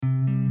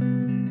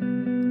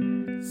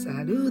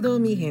Saludo,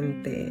 mi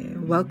gente.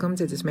 Welcome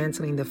to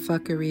Dismantling the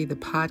Fuckery, the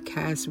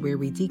podcast where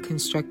we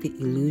deconstruct the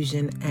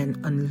illusion and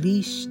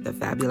unleash the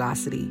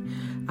fabulosity.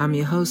 I'm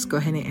your host,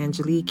 Gohene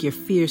Angelique, your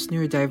fierce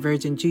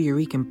neurodivergent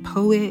Juyurican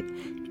poet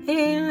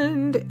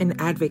and an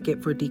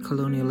advocate for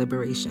decolonial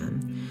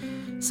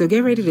liberation. So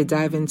get ready to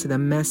dive into the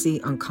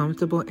messy,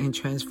 uncomfortable, and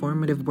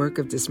transformative work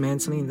of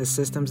dismantling the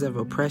systems of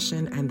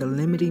oppression and the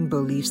limiting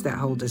beliefs that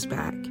hold us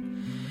back.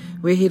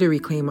 We're here to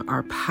reclaim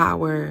our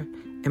power,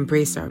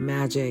 embrace our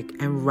magic,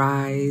 and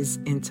rise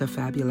into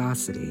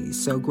fabulosity.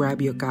 So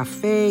grab your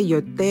cafe,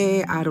 your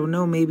té, I don't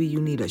know, maybe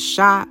you need a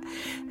shot,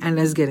 and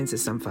let's get into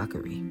some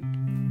fuckery.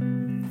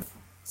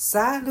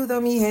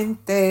 Saludo, mi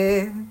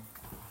gente.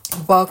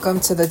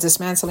 Welcome to the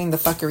Dismantling the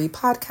Fuckery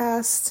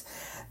podcast.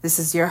 This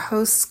is your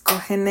host,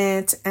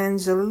 Gohene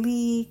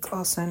Angelique,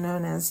 also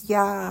known as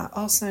Ya,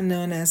 also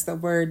known as the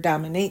word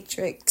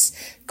dominatrix,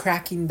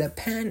 cracking the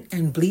pen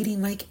and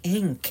bleeding like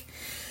ink.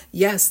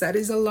 Yes, that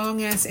is a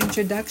long-ass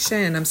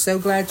introduction. I'm so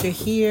glad you're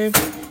here.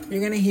 You're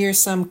going to hear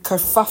some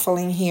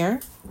kerfuffling here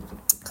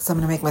because I'm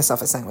going to make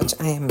myself a sandwich.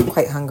 I am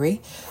quite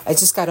hungry. I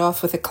just got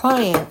off with a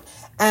client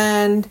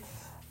and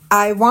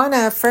I want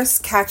to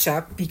first catch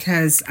up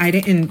because I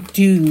didn't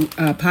do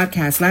a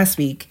podcast last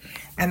week.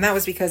 And that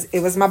was because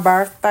it was my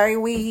birthday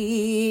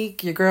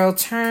week. Your girl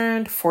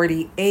turned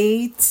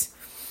 48.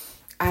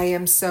 I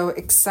am so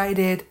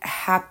excited,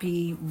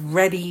 happy,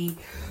 ready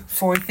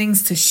for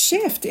things to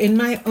shift in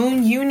my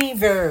own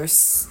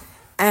universe.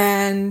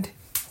 And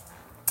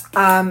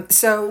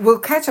so we'll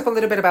catch up a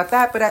little bit about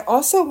that. But I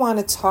also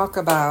want to talk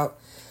about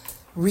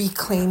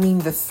reclaiming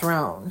the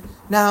throne.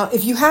 Now,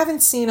 if you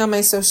haven't seen on my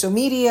social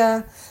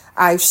media,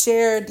 I've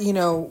shared,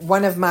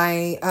 one of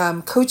my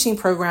coaching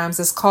programs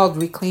is called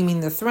Reclaiming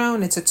the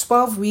Throne. It's a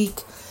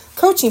 12-week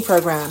coaching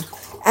program.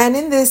 And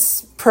in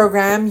this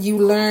program, you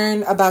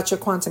learn about your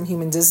quantum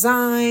human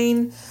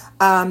design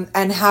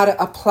and how to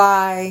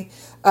apply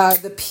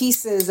the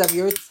pieces of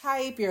your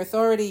type, your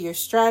authority, your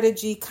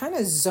strategy, kind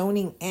of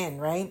zoning in,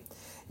 right?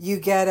 You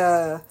get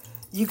a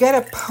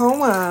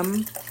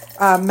poem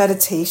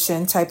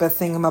meditation type of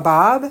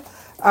thingamabob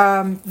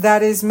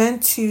that is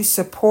meant to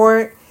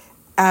support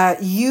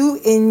you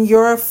in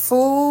your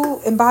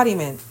full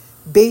embodiment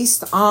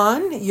based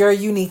on your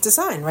unique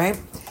design, right?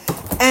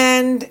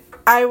 And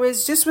I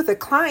was just with a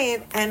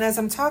client, and as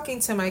I'm talking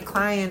to my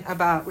client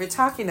we're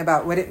talking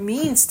about what it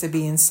means to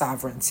be in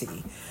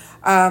sovereignty.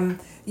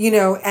 And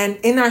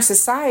in our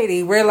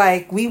society, we're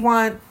like, we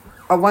want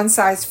a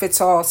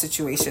one-size-fits-all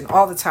situation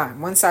all the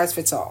time, one size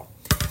fits all.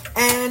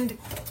 And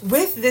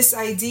with this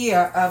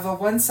idea of a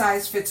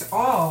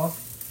one-size-fits-all,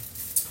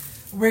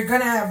 we're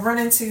going to run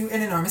into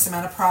an enormous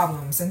amount of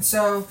problems. And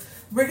so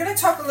we're going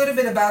to talk a little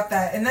bit about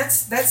that. And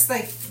that's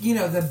like,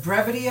 the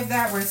brevity of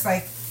that, where it's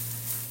like,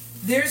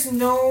 there's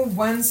no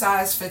one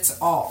size fits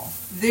all.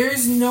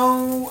 There's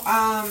no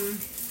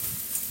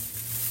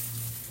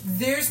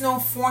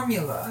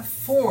formula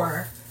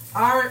for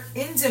our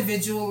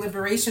individual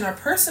liberation, our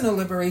personal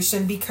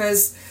liberation,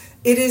 because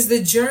it is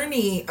the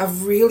journey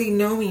of really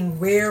knowing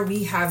where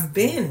we have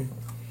been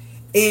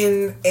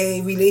in a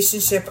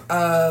relationship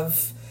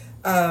of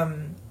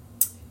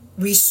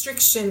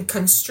restriction,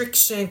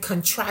 constriction,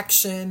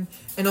 contraction,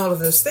 and all of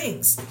those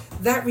things.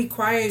 That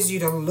requires you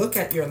to look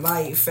at your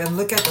life and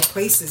look at the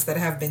places that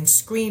have been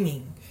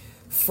screaming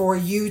for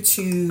you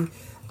to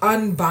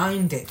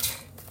unbind it,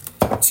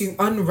 to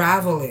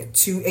unravel it,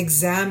 to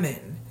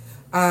examine,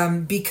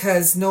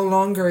 because no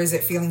longer is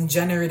it feeling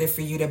generative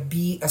for you to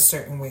be a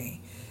certain way.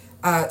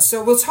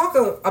 So we'll talk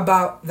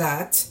about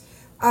that,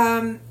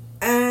 and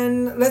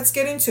let's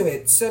get into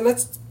it. So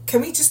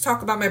can we just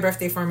talk about my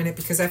birthday for a minute?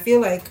 Because I feel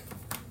like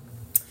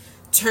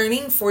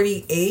turning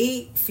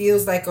 48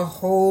 feels like a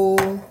whole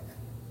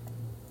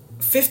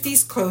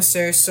 50s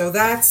closer. So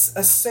that's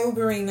a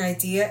sobering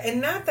idea.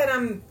 And not that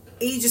I'm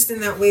ageist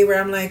in that way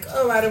where I'm like,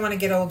 oh, I don't want to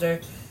get older.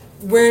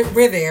 We're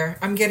there.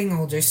 I'm getting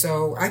older.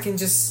 So I can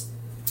just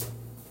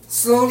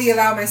slowly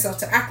allow myself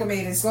to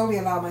acclimate and slowly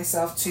allow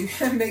myself to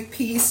make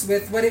peace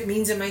with what it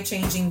means in my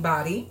changing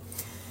body.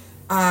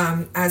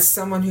 As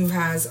someone who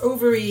has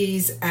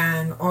ovaries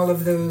and all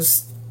of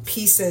those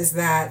pieces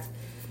that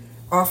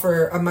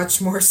offer a much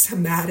more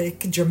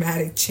somatic,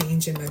 dramatic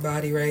change in my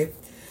body, right?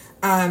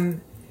 And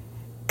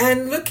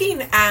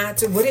looking at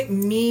what it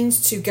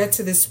means to get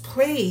to this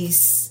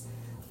place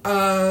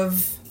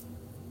of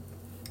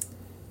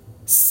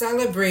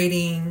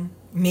celebrating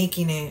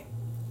making it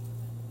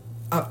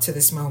up to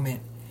this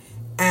moment.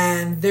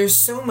 And there's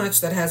so much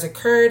that has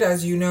occurred,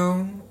 as you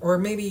know, or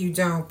maybe you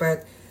don't,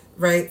 but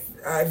right,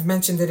 I've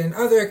mentioned it in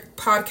other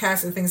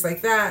podcasts and things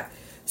like that.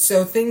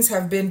 So things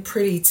have been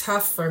pretty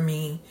tough for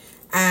me.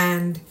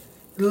 And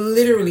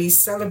literally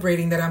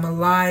celebrating that I'm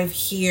alive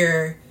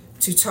here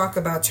to talk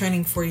about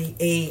turning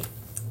 48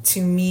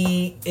 to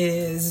me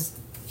is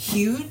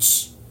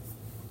huge,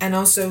 and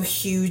also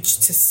huge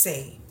to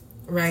say,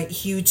 right?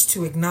 Huge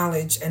to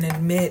acknowledge and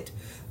admit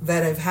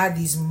that I've had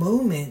these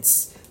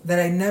moments that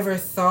I never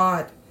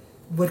thought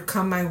would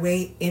come my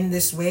way in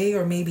this way,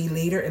 or maybe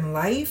later in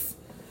life.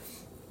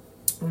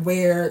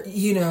 where,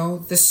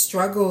 the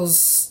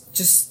struggles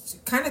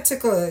just kind of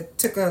took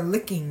a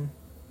licking,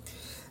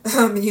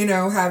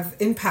 have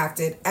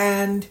impacted.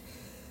 And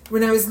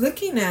when I was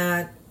looking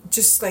at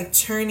just like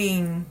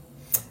turning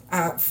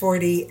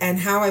 40 and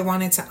how I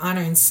wanted to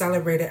honor and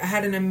celebrate it, I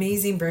had an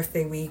amazing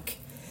birthday week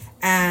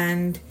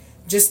and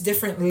just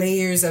different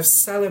layers of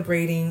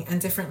celebrating and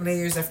different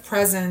layers of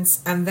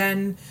presents, and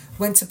then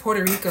went to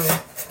Puerto Rico.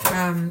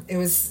 It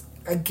was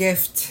a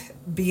gift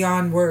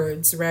beyond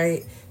words,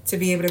 right? To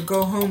be able to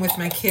go home with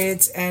my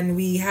kids, and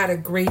we had a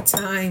great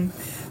time,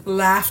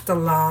 laughed a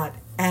lot,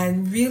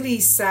 and really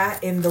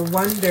sat in the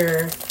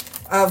wonder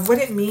of what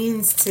it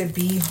means to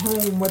be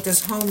home. What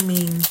does home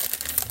mean?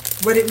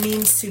 What it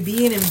means to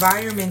be in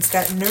environments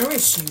that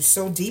nourish you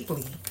so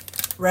deeply,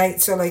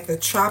 right? So like the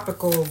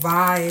tropical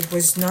vibe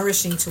was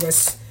nourishing to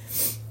us,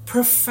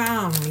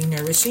 profoundly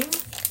nourishing.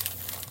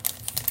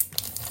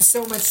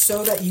 So much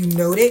so that you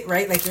note it,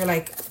 right? Like you're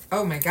like,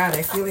 oh my God,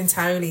 I feel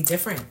entirely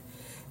different.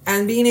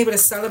 And being able to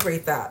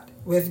celebrate that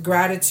with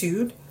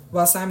gratitude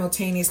while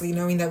simultaneously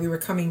knowing that we were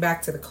coming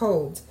back to the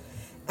cold.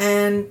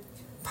 And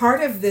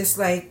part of this,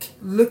 like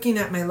looking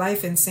at my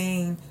life and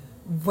saying,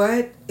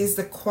 what is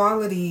the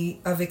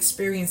quality of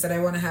experience that I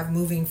want to have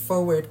moving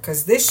forward?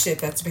 Because this shit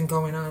that's been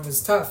going on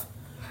was tough,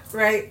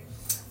 right?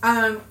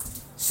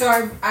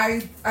 So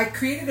I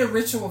created a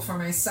ritual for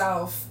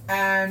myself,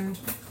 and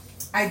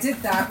I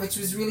did that, which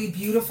was really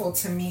beautiful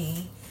to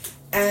me,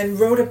 and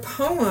wrote a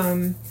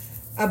poem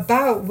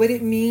about what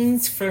it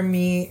means for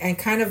me and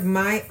kind of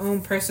my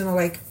own personal,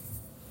 like,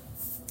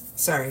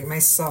 sorry, my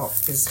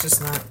salt is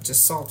just not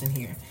just salt in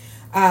here.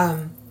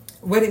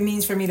 What it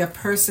means for me to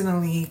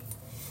personally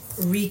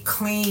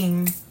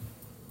reclaim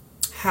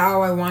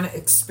how I want to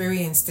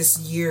experience this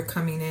year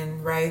coming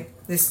in, right?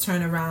 This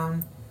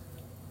turnaround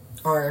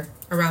or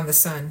around the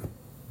sun.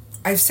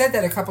 I've said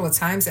that a couple of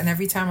times, and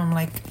every time I'm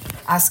like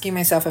asking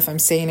myself if I'm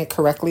saying it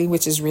correctly,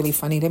 which is really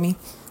funny to me.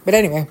 But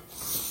anyway,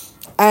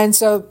 and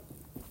so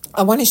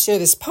I want to share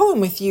this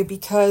poem with you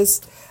because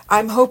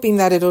I'm hoping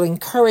that it'll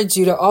encourage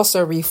you to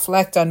also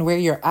reflect on where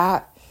you're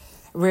at,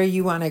 where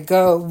you want to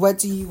go. What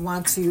do you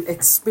want to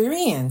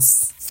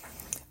experience?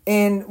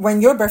 And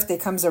when your birthday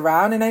comes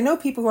around, and I know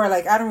people who are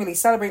like, I don't really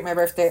celebrate my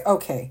birthday.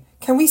 Okay,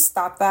 can we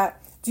stop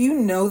that? Do you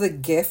know the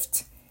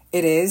gift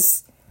it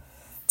is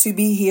to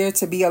be here,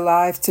 to be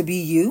alive, to be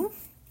you?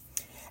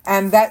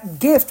 And that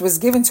gift was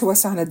given to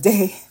us on a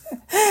day,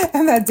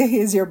 and that day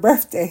is your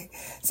birthday.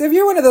 So if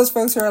you're one of those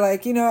folks who are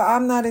like,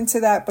 I'm not into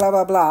that, blah,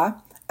 blah, blah,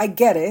 I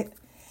get it.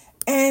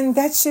 And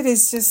that shit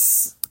is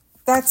just,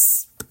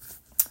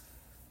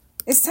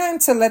 it's time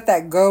to let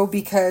that go,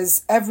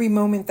 because every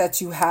moment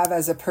that you have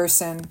as a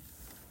person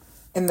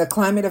in the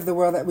climate of the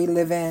world that we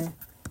live in,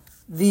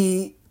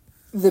 the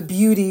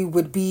beauty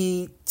would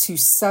be to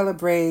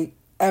celebrate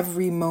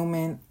every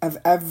moment of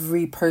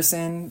every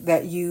person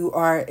that you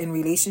are in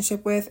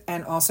relationship with,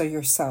 and also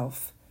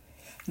yourself,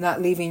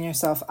 not leaving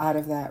yourself out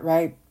of that,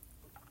 right?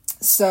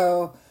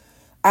 So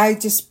I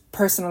just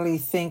personally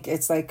think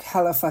it's like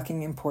hella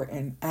fucking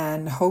important,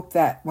 and hope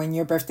that when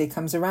your birthday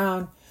comes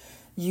around,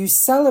 you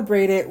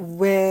celebrate it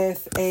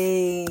with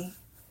an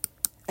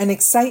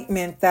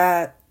excitement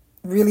that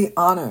really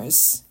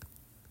honors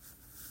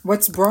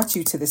what's brought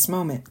you to this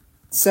moment.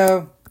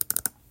 So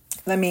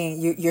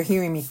you're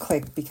hearing me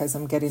click because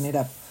I'm getting it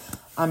up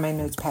on my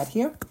notepad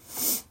here.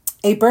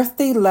 A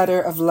birthday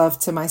letter of love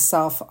to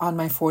myself on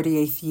my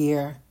 48th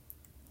year.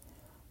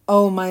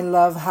 Oh, my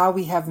love, how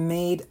we have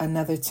made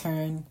another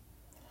turn.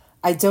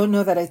 I don't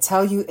know that I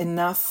tell you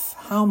enough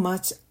how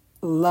much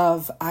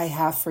love I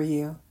have for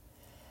you.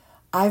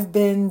 I've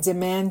been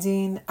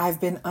demanding, I've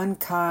been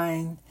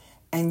unkind,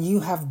 and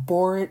you have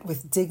bore it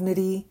with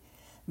dignity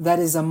that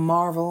is a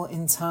marvel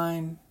in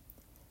time.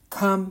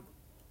 Come,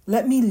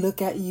 let me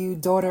look at you,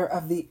 daughter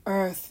of the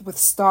earth, with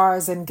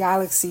stars and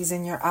galaxies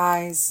in your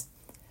eyes.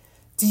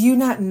 Do you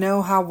not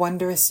know how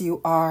wondrous you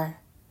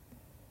are?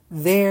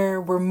 There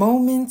were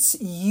moments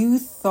you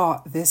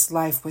thought this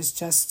life was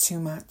just too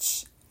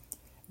much.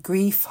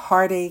 Grief,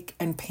 heartache,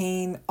 and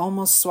pain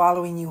almost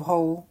swallowing you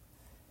whole.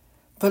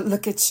 But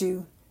look at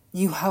you.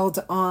 You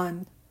held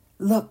on.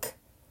 Look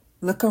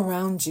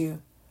around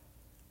you.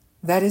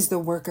 That is the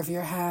work of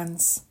your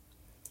hands.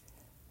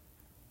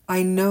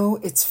 I know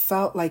it's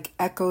felt like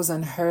echoes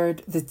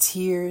unheard, the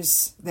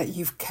tears that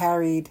you've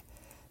carried,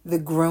 the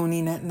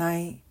groaning at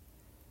night.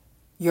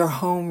 Your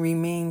home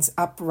remains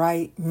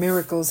upright.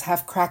 Miracles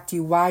have cracked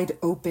you wide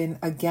open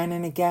again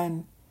and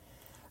again.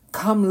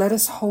 Come, let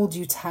us hold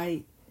you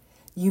tight.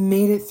 You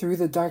made it through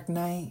the dark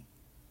night.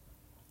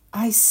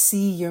 I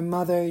see your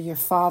mother, your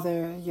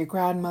father, your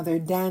grandmother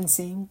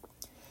dancing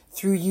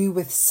through you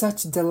with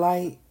such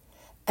delight.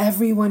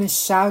 Everyone is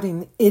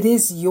shouting, it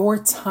is your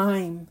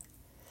time.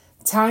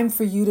 Time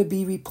for you to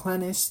be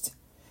replenished.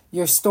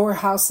 Your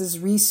storehouses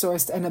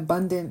resourced and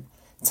abundant.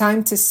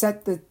 Time to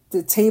set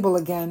the table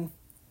again.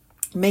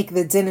 Make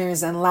the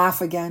dinners and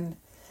laugh again.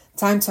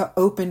 Time to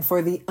open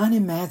for the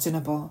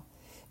unimaginable.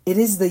 It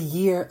is the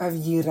year of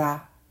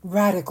Yira,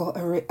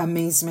 radical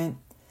amazement.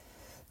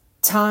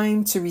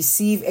 Time to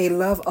receive a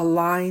love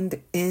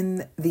aligned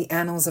in the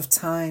annals of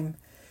time,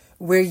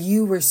 where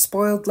you were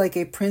spoiled like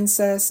a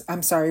princess.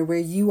 Where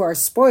you are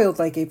spoiled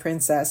like a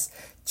princess,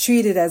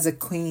 treated as a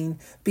queen,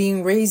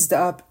 being raised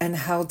up and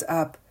held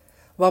up,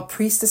 while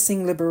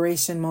priestessing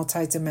liberation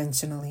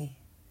multidimensionally.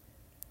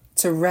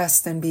 To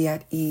rest and be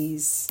at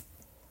ease.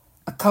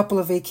 A couple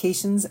of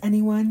vacations,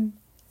 anyone?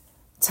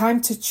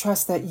 Time to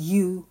trust that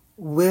you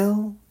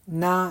will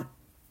not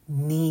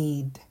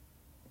need.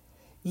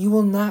 You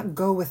will not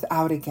go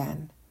without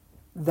again.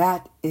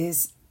 That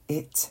is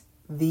it.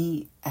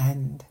 The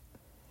end.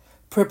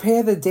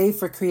 Prepare the day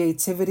for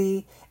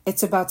creativity.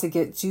 It's about to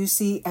get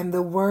juicy and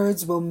the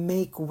words will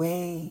make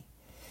way.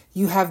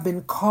 You have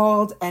been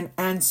called and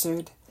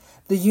answered.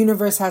 The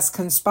universe has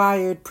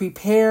conspired.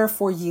 Prepare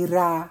for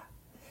Yira.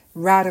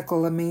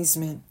 Radical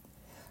amazement.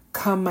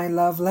 Come, my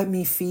love, let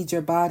me feed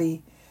your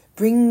body.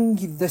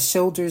 Bring the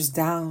shoulders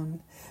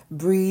down.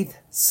 Breathe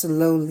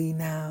slowly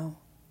now.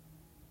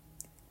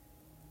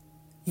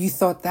 You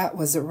thought that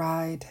was a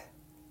ride.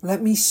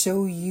 Let me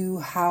show you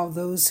how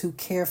those who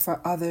care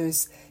for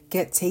others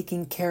get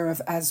taken care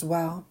of as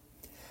well.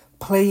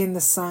 Play in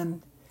the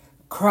sun.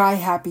 Cry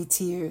happy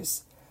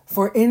tears.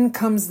 For in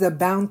comes the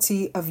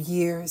bounty of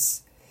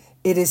years.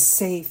 It is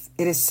safe.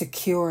 It is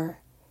secure.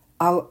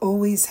 I'll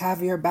always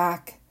have your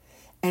back.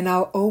 And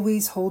I'll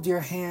always hold your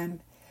hand.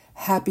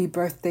 Happy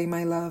birthday,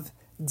 my love.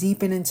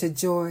 Deepen into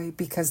joy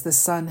because the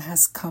sun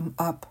has come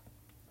up.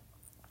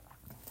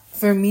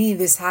 For me,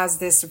 this has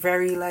this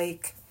very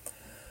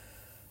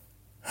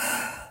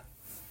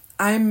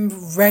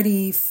I'm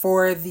ready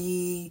for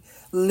the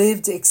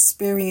lived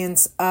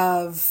experience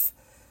of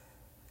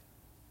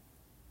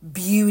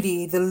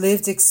beauty, the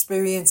lived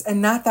experience.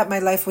 And not that my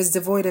life was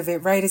devoid of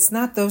it, right? It's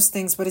not those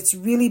things, but it's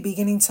really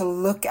beginning to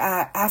look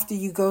at, after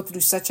you go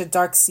through such a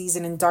dark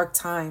season and dark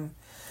time,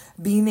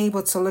 being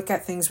able to look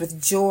at things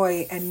with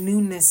joy and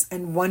newness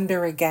and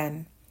wonder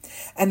again.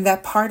 And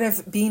that part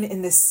of being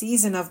in the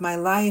season of my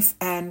life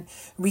and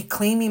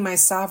reclaiming my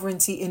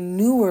sovereignty in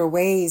newer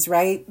ways,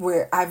 right?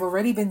 Where I've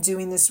already been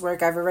doing this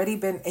work. I've already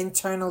been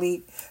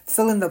internally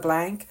fill in the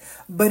blank.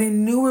 But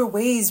in newer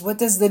ways, what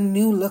does the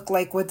new look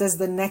like? What does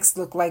the next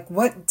look like?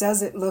 What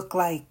does it look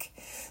like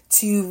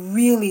to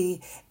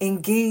really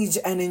engage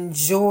and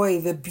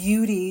enjoy the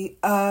beauty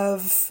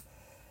of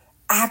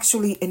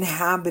actually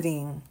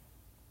inhabiting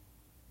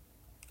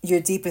your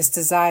deepest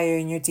desire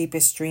and your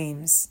deepest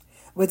dreams?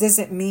 What does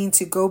it mean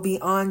to go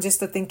beyond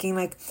just the thinking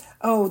like,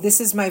 oh, this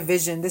is my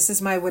vision, this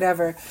is my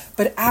whatever,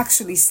 but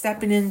actually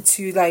stepping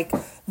into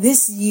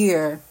this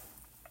year,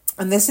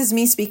 and this is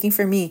me speaking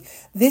for me,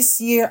 this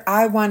year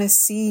I want to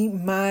see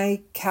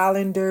my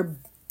calendar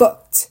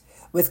booked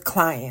with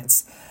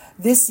clients.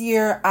 This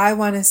year I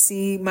want to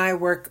see my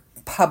work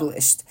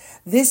published.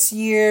 This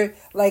year,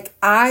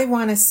 I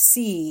want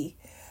to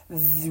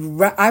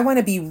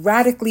be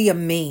radically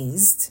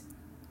amazed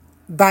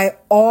by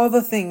all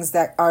the things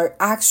that are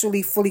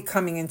actually fully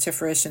coming into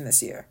fruition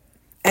this year.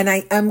 And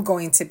I am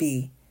going to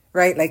be,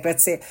 right?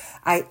 Let's say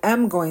I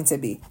am going to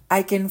be.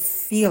 I can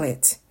feel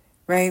it,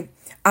 right?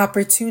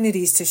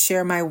 Opportunities to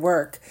share my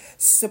work,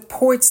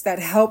 supports that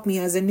help me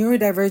as a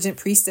neurodivergent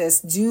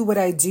priestess do what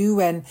I do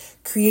and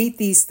create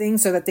these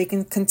things so that they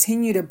can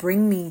continue to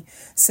bring me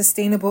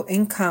sustainable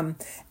income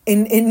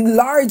in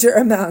larger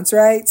amounts,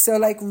 right? So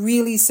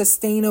really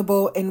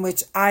sustainable, in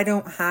which I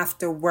don't have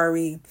to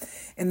worry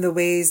in the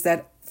ways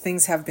that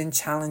things have been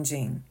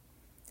challenging.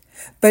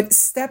 But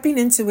stepping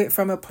into it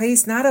from a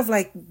place not of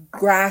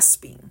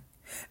grasping,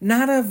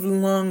 not of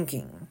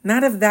longing,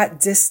 not of that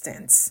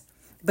distance,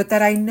 but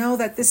that I know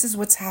that this is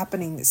what's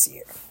happening this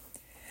year.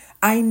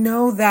 I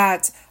know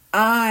that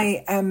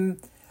I am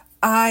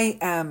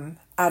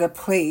at a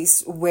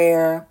place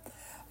where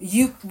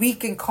we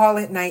can call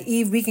it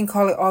naive, we can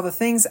call it all the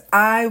things.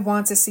 I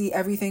want to see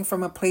everything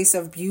from a place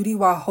of beauty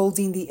while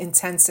holding the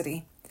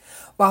intensity,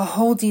 while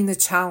holding the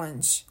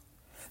challenge.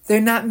 They're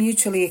not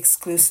mutually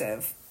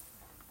exclusive.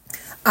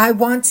 I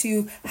want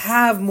to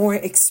have more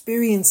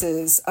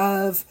experiences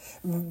of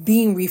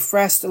being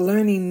refreshed,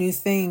 learning new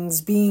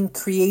things, being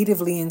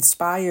creatively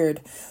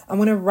inspired. I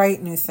want to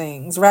write new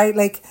things, right?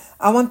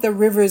 I want the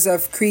rivers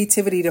of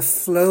creativity to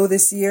flow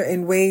this year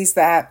in ways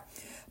that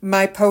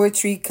my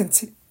poetry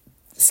continues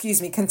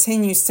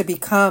to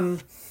become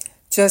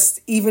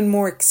just even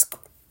more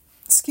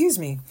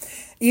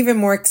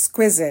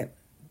exquisite,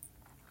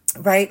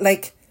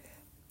 right?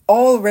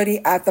 Already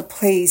at the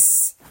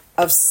place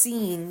of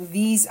seeing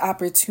these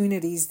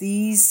opportunities,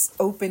 these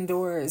open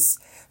doors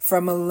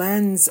from a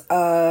lens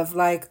of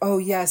oh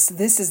yes,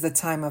 this is the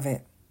time of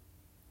it.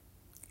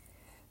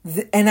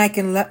 And I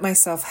can let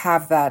myself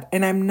have that.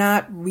 And I'm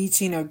not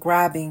reaching or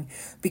grabbing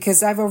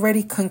because I've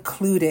already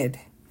concluded.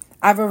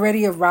 I've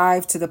already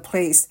arrived to the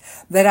place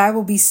that I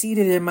will be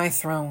seated in my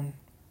throne.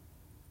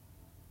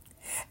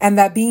 And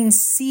that being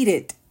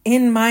seated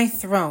in my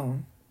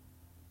throne,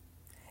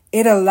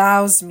 it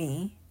allows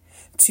me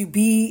to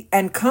be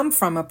and come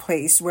from a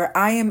place where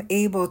I am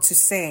able to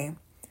say,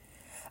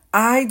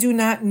 I do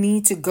not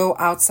need to go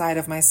outside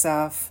of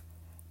myself.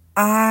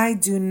 I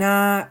do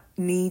not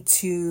need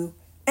to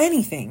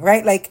anything,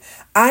 right? Like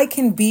I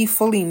can be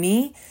fully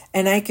me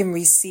and I can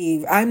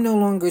receive. I'm no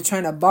longer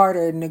trying to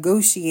barter,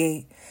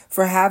 negotiate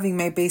for having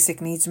my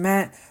basic needs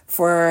met,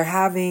 for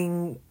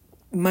having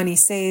money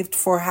saved,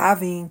 for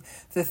having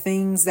the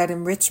things that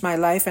enrich my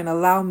life and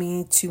allow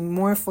me to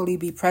more fully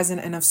be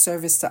present and of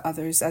service to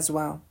others as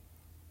well.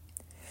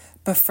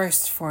 But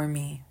first for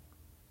me.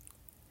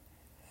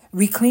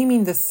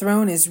 Reclaiming the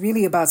throne is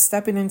really about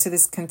stepping into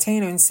this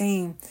container and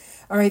saying,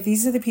 all right,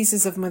 these are the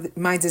pieces of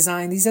my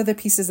design. These are the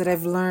pieces that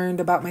I've learned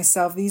about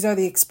myself. These are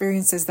the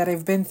experiences that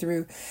I've been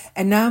through.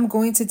 And now I'm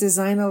going to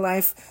design a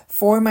life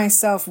for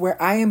myself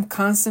where I am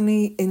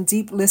constantly in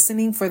deep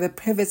listening for the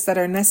pivots that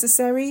are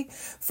necessary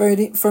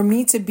for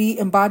me to be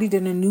embodied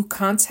in a new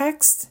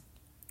context.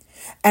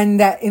 And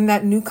that in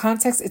that new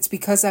context, it's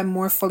because I'm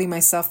more fully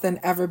myself than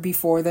ever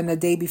before, than the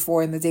day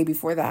before and the day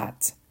before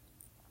that.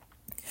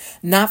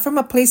 Not from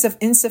a place of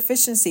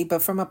insufficiency,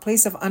 but from a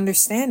place of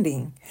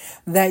understanding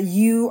that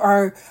you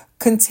are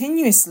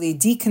continuously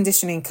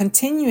deconditioning,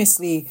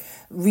 continuously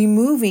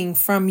removing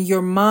from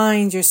your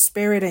mind, your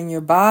spirit, and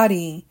your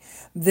body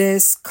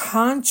this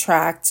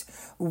contract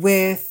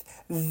with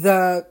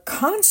the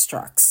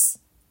constructs.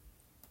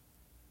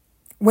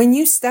 When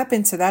you step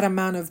into that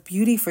amount of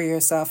beauty for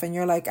yourself and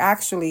you're like,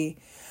 actually,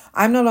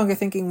 I'm no longer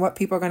thinking what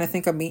people are going to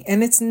think of me.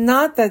 And it's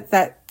not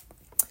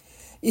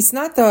it's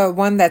not the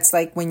one that's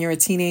like when you're a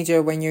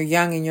teenager, when you're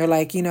young and you're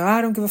like,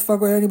 I don't give a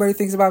fuck what anybody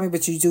thinks about me,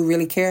 but you do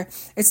really care.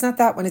 It's not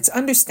that one. It's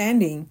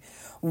understanding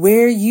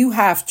where you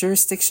have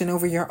jurisdiction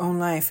over your own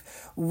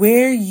life,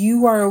 where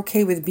you are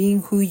okay with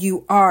being who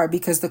you are,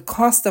 because the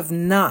cost of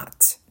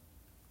not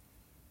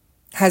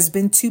has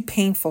been too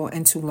painful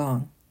and too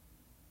long.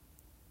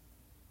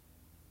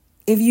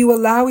 If you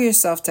allow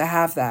yourself to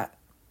have that,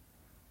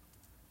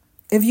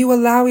 if you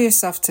allow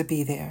yourself to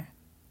be there,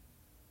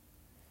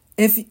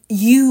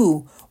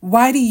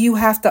 why do you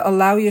have to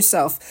allow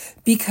yourself?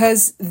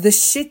 Because the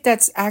shit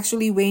that's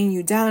actually weighing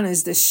you down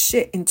is the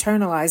shit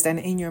internalized and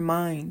in your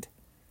mind.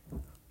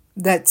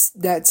 That's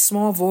that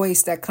small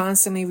voice that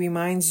constantly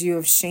reminds you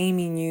of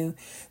shaming you,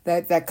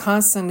 that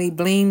constantly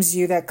blames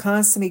you, that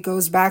constantly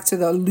goes back to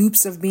the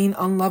loops of being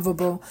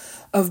unlovable,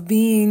 of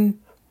being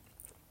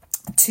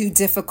too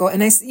difficult.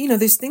 And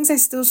there's things I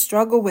still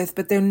struggle with,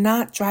 but they're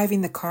not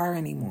driving the car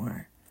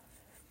anymore.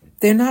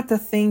 They're not the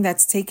thing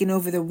that's taking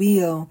over the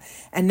wheel.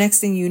 And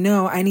next thing you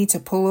know, I need to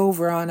pull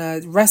over on a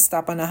rest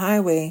stop on a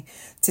highway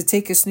to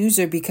take a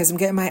snoozer because I'm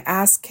getting my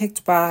ass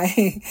kicked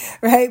by,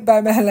 right? By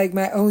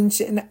my own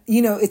shit. And,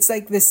 it's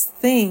like this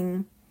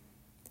thing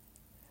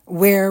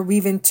where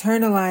we've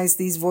internalized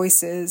these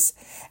voices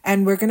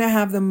and we're going to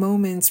have the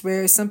moments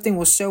where something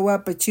will show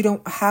up, but you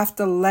don't have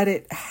to let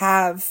it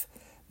have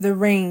the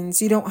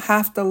reins. You don't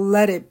have to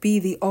let it be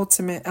the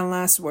ultimate and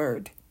last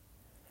word.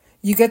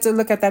 You get to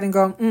look at that and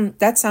go,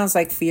 that sounds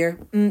like fear.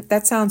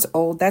 That sounds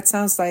old. That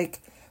sounds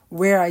like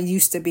where I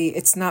used to be.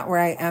 It's not where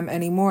I am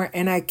anymore.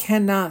 And I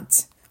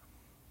cannot.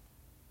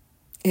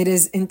 It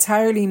is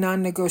entirely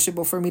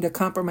non-negotiable for me to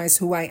compromise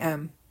who I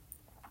am.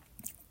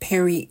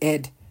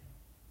 Period.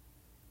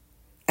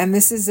 And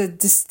this is a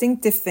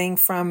distinctive thing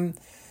from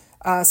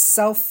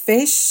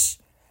selfish,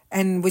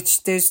 and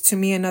which there's to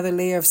me another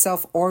layer of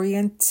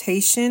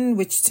self-orientation,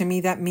 which to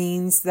me that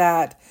means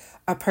that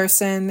a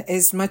person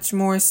is much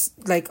more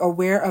like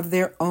aware of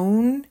their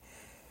own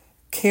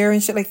care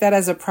and shit like that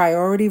as a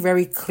priority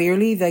very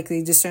clearly. Like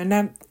they discern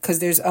that, because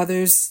there's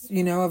others,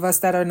 of us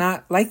that are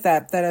not like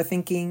that are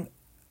thinking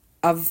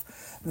of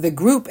the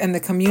group and the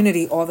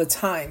community all the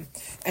time.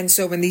 And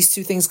so when these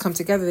two things come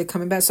together, they're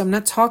coming back. So I'm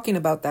not talking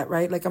about that,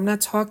 right? Like I'm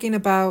not talking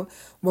about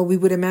what we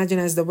would imagine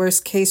as the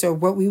worst case or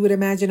what we would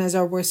imagine as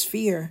our worst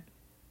fear.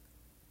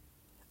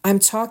 I'm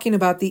talking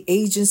about the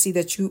agency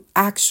that you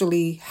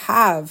actually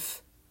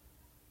have.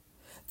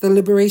 The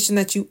liberation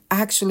that you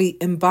actually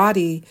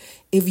embody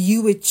if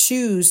you would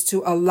choose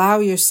to allow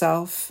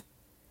yourself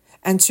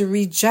and to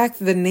reject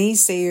the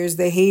naysayers,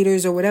 the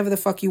haters, or whatever the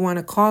fuck you want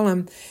to call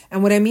them.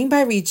 And what I mean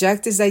by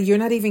reject is that you're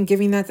not even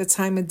giving that the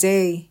time of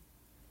day.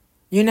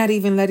 You're not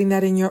even letting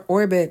that in your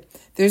orbit.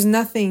 There's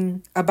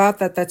nothing about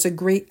that that's a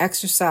great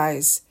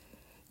exercise.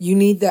 You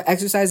need the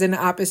exercise in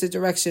the opposite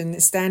direction,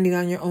 standing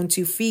on your own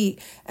 2 feet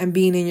and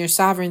being in your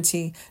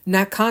sovereignty,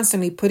 not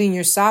constantly putting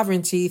your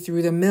sovereignty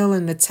through the mill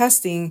and the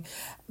testing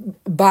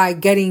by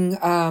getting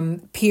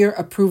peer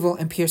approval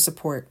and peer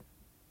support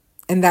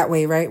in that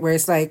way, right? Where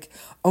it's like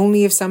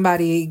only if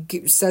somebody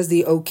says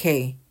the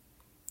okay,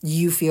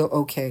 you feel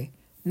okay.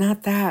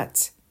 Not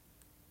that.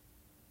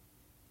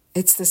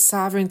 It's the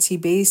sovereignty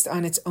based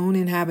on its own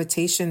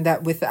inhabitation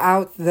that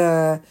without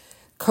the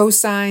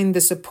cosign,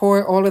 the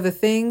support, all of the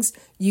things,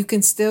 you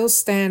can still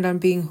stand on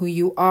being who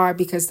you are,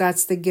 because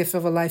that's the gift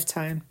of a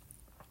lifetime.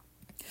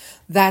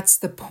 That's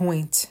the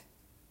point.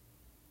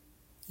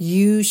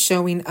 You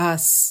showing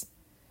us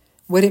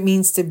what it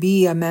means to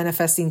be a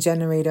manifesting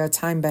generator, a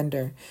time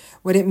bender,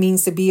 what it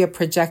means to be a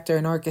projector,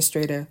 an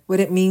orchestrator, what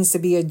it means to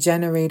be a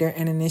generator,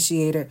 an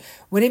initiator,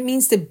 what it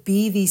means to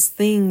be these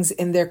things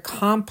in their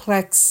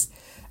complex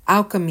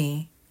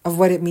alchemy of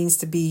what it means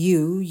to be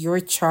you, your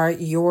chart,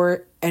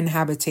 your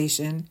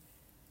inhabitation,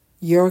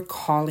 your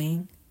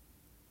calling.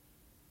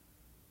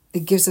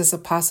 It gives us a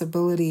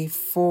possibility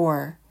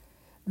for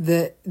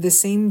the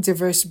same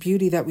diverse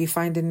beauty that we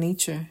find in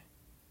nature.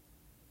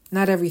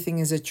 Not everything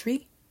is a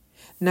tree.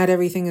 Not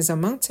everything is a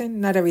mountain.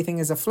 Not everything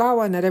is a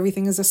flower. Not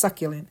everything is a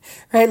succulent.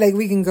 Right? Like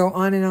we can go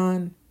on.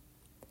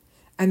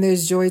 And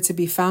there's joy to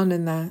be found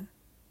in that.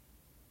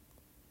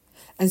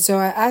 And so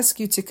I ask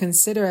you to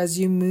consider as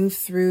you move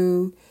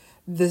through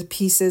the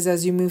pieces,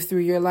 as you move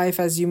through your life,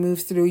 as you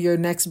move through your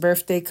next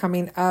birthday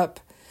coming up,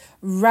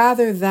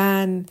 rather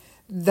than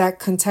that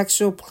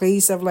contextual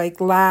place of like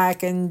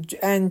lack and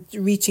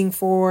reaching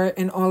for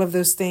and all of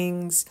those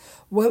things,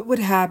 what would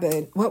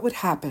happen? What would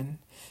happen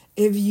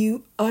if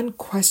you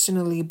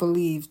unquestionably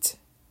believed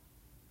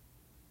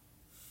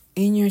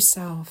in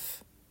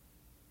yourself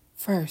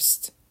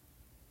first?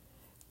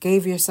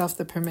 Gave yourself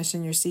the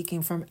permission you're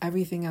seeking from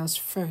everything else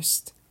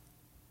first.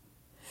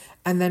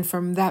 And then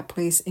from that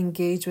place,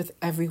 engage with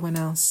everyone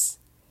else.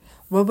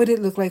 What would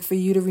it look like for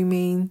you to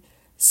remain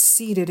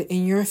seated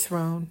in your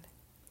throne,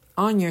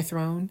 on your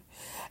throne,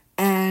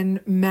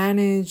 and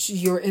manage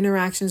your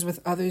interactions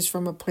with others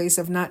from a place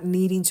of not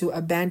needing to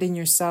abandon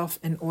yourself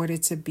in order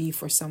to be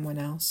for someone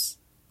else?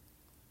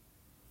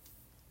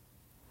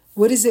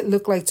 What does it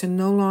look like to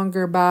no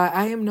longer buy?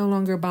 I am no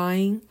longer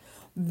buying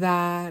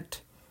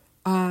that,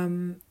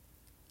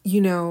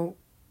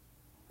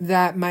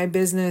 that my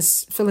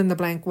business, fill in the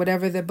blank,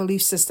 whatever the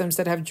belief systems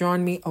that have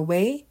drawn me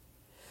away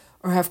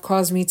or have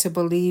caused me to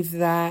believe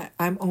that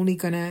I'm only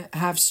going to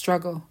have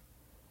struggle.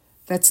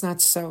 That's not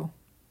so.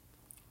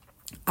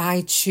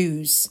 I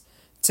choose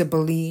to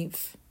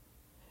believe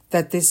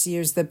that this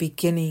year's the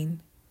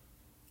beginning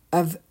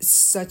of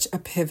such a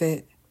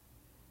pivot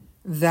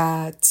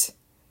that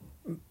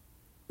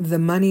the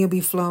money will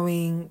be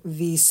flowing,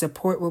 the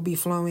support will be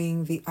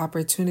flowing, the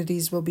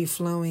opportunities will be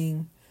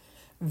flowing,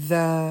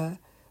 the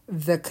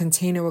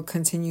container will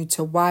continue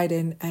to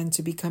widen and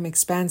to become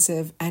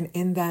expansive. And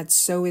in that,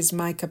 so is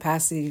my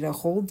capacity to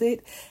hold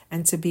it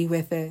and to be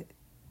with it.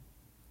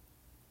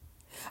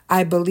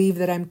 I believe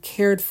that I'm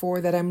cared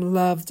for, that I'm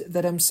loved,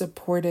 that I'm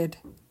supported.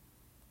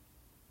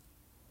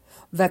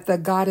 That the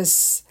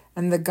goddess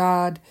and the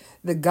God,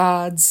 the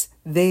gods,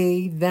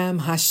 they, them,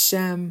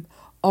 Hashem,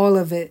 all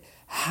of it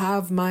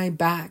have my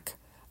back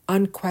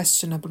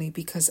unquestionably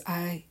because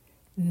I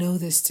know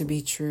this to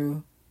be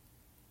true.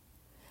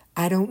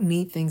 I don't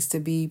need things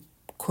to be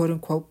quote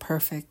unquote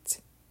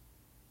perfect.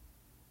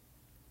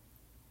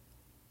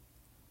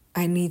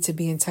 I need to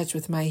be in touch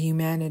with my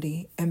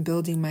humanity and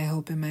building my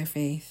hope and my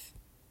faith.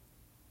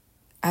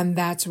 And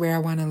that's where I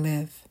want to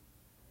live.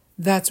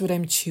 That's what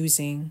I'm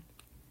choosing.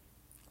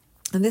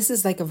 And this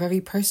is like a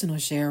very personal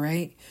share,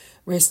 right?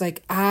 Where it's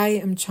like, I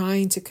am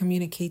trying to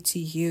communicate to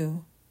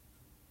you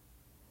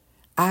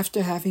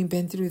after having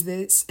been through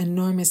this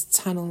enormous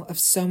tunnel of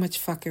so much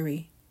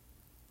fuckery,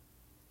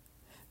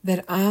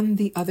 that on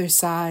the other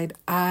side,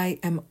 I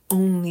am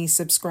only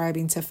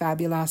subscribing to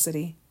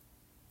fabulosity.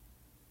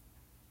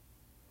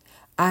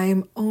 I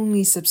am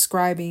only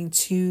subscribing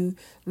to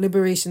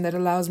liberation that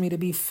allows me to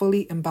be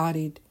fully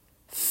embodied,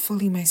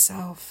 fully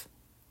myself,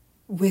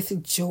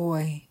 with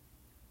joy.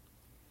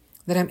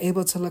 That I'm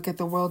able to look at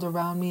the world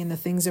around me and the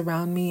things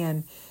around me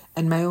and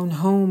my own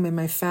home and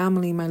my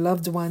family, my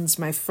loved ones,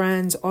 my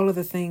friends, all of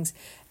the things,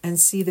 and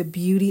see the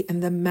beauty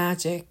and the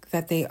magic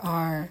that they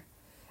are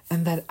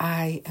and that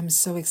I am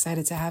so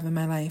excited to have in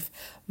my life.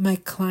 My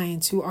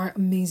clients who are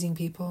amazing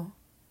people.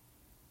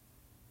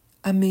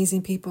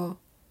 Amazing people.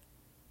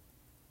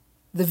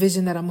 The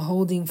vision that I'm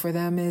holding for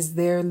them is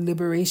their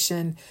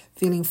liberation,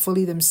 feeling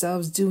fully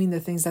themselves, doing the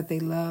things that they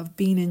love,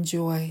 being in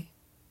joy.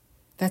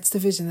 That's the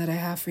vision that I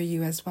have for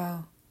you as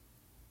well.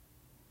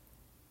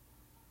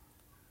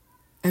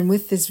 And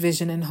with this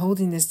vision and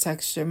holding this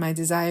texture, my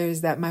desire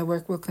is that my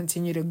work will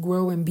continue to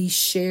grow and be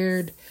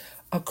shared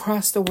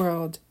across the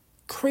world.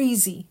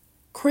 Crazy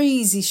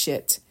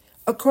shit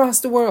across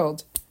the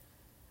world.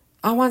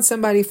 I want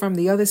somebody from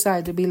the other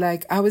side to be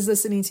like, I was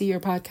listening to your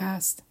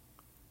podcast.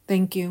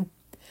 Thank you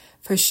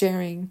for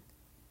sharing.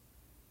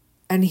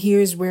 And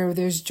here's where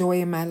there's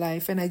joy in my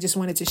life. And I just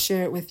wanted to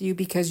share it with you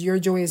because your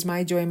joy is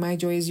my joy. My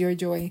joy is your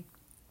joy.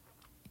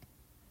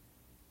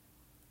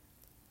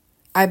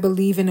 I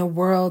believe in a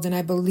world and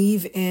I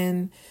believe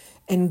in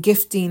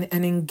gifting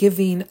and in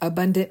giving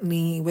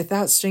abundantly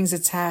without strings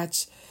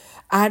attached.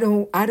 I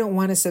don't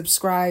want to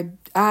subscribe.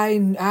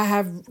 I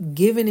have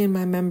given in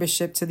my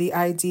membership to the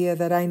idea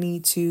that I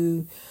need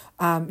to,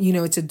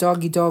 it's a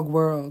doggy dog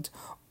world,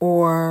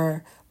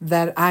 or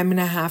that I'm going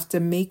to have to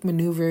make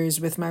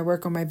maneuvers with my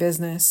work or my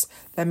business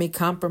that may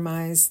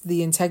compromise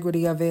the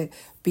integrity of it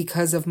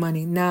because of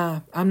money.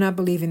 Nah, I'm not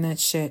believing that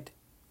shit.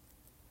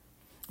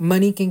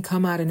 Money can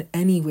come out of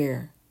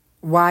anywhere.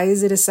 Why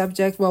is it a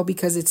subject? Well,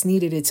 because it's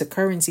needed. It's a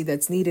currency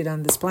that's needed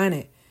on this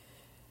planet.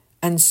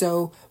 And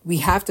so we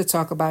have to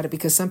talk about it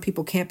because some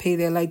people can't pay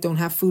their light, don't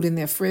have food in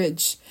their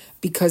fridge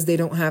because they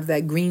don't have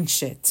that green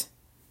shit.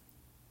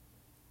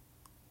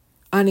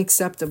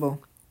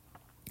 Unacceptable.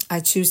 I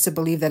choose to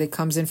believe that it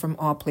comes in from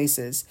all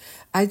places.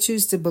 I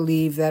choose to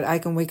believe that I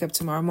can wake up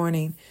tomorrow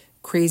morning,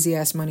 crazy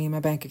ass money in my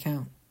bank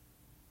account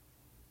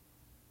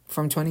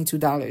from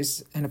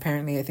 $22, and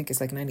apparently I think it's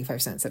like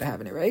 95 cents that I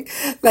have in it, right?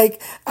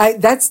 Like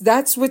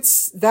that's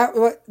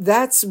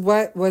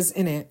what was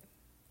in it.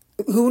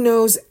 Who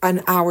knows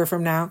an hour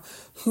from now?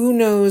 Who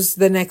knows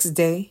the next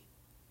day?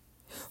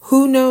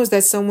 Who knows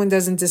that someone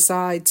doesn't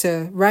decide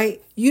to,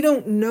 right? You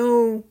don't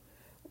know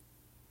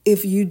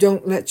if you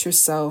don't let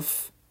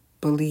yourself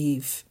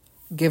believe,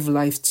 give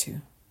life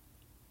to.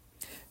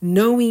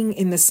 Knowing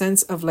in the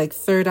sense of like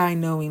third eye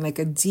knowing, like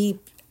a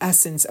deep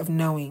essence of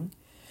knowing.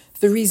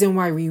 The reason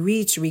why we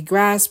reach, we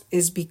grasp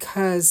is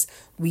because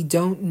we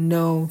don't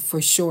know for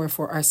sure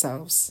for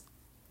ourselves.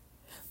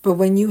 But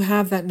when you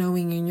have that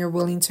knowing and you're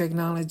willing to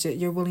acknowledge it,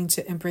 you're willing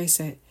to embrace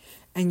it,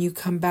 and you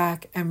come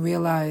back and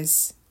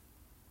realize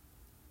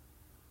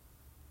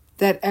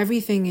that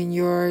everything in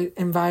your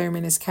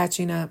environment is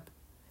catching up.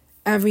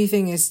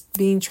 Everything is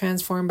being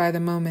transformed by the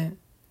moment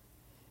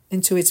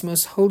into its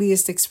most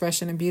holiest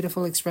expression and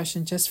beautiful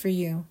expression just for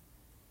you.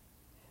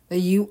 That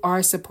you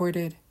are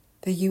supported,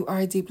 that you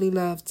are deeply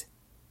loved.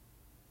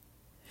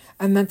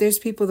 And that there's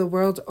people the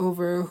world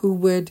over who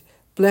would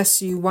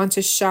bless you, want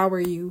to shower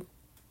you.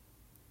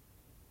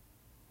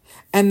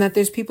 And that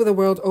there's people the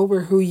world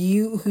over who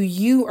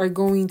you are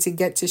going to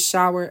get to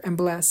shower and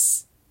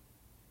bless.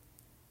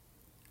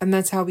 And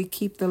that's how we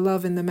keep the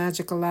love and the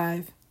magic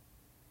alive.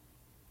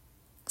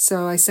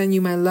 So I send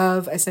you my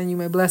love. I send you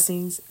my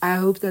blessings. I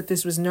hope that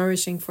this was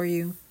nourishing for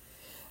you.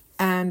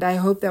 And I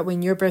hope that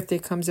when your birthday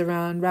comes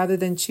around, rather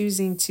than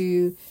choosing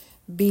to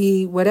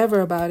be whatever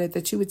about it,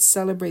 that you would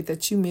celebrate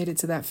that you made it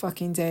to that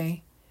fucking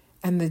day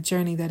and the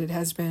journey that it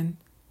has been.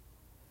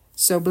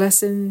 So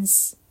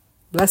blessings,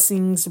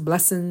 blessings,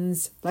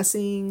 blessings,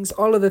 blessings,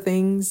 all of the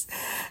things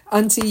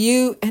unto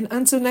you. And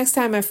until next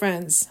time, my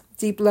friends,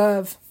 deep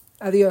love.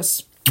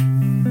 Adios.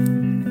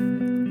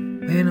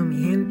 Bueno,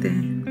 mi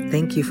gente.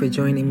 Thank you for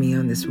joining me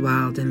on this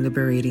wild and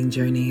liberating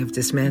journey of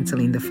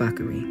dismantling the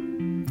fuckery.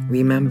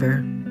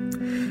 Remember,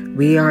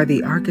 we are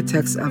the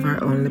architects of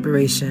our own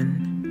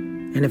liberation.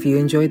 And if you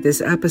enjoyed this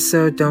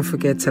episode, don't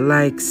forget to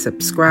like,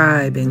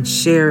 subscribe, and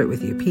share it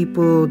with your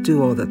people.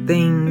 Do all the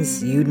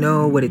things. You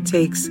know what it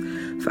takes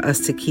for us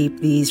to keep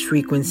these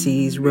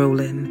frequencies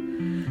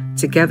rolling.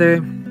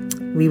 Together,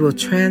 we will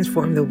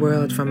transform the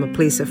world from a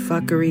place of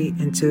fuckery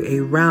into a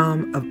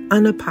realm of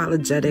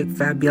unapologetic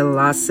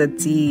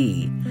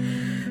fabulosity.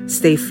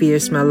 Stay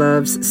fierce, my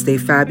loves. Stay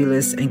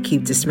fabulous and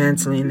keep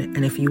dismantling.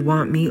 And if you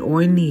want me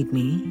or need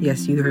me,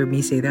 yes, you heard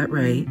me say that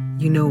right,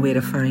 you know where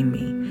to find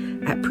me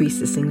at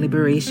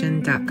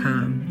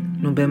priestessingliberation.com.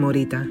 Nos vemos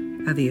ahorita.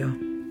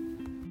 Adiós.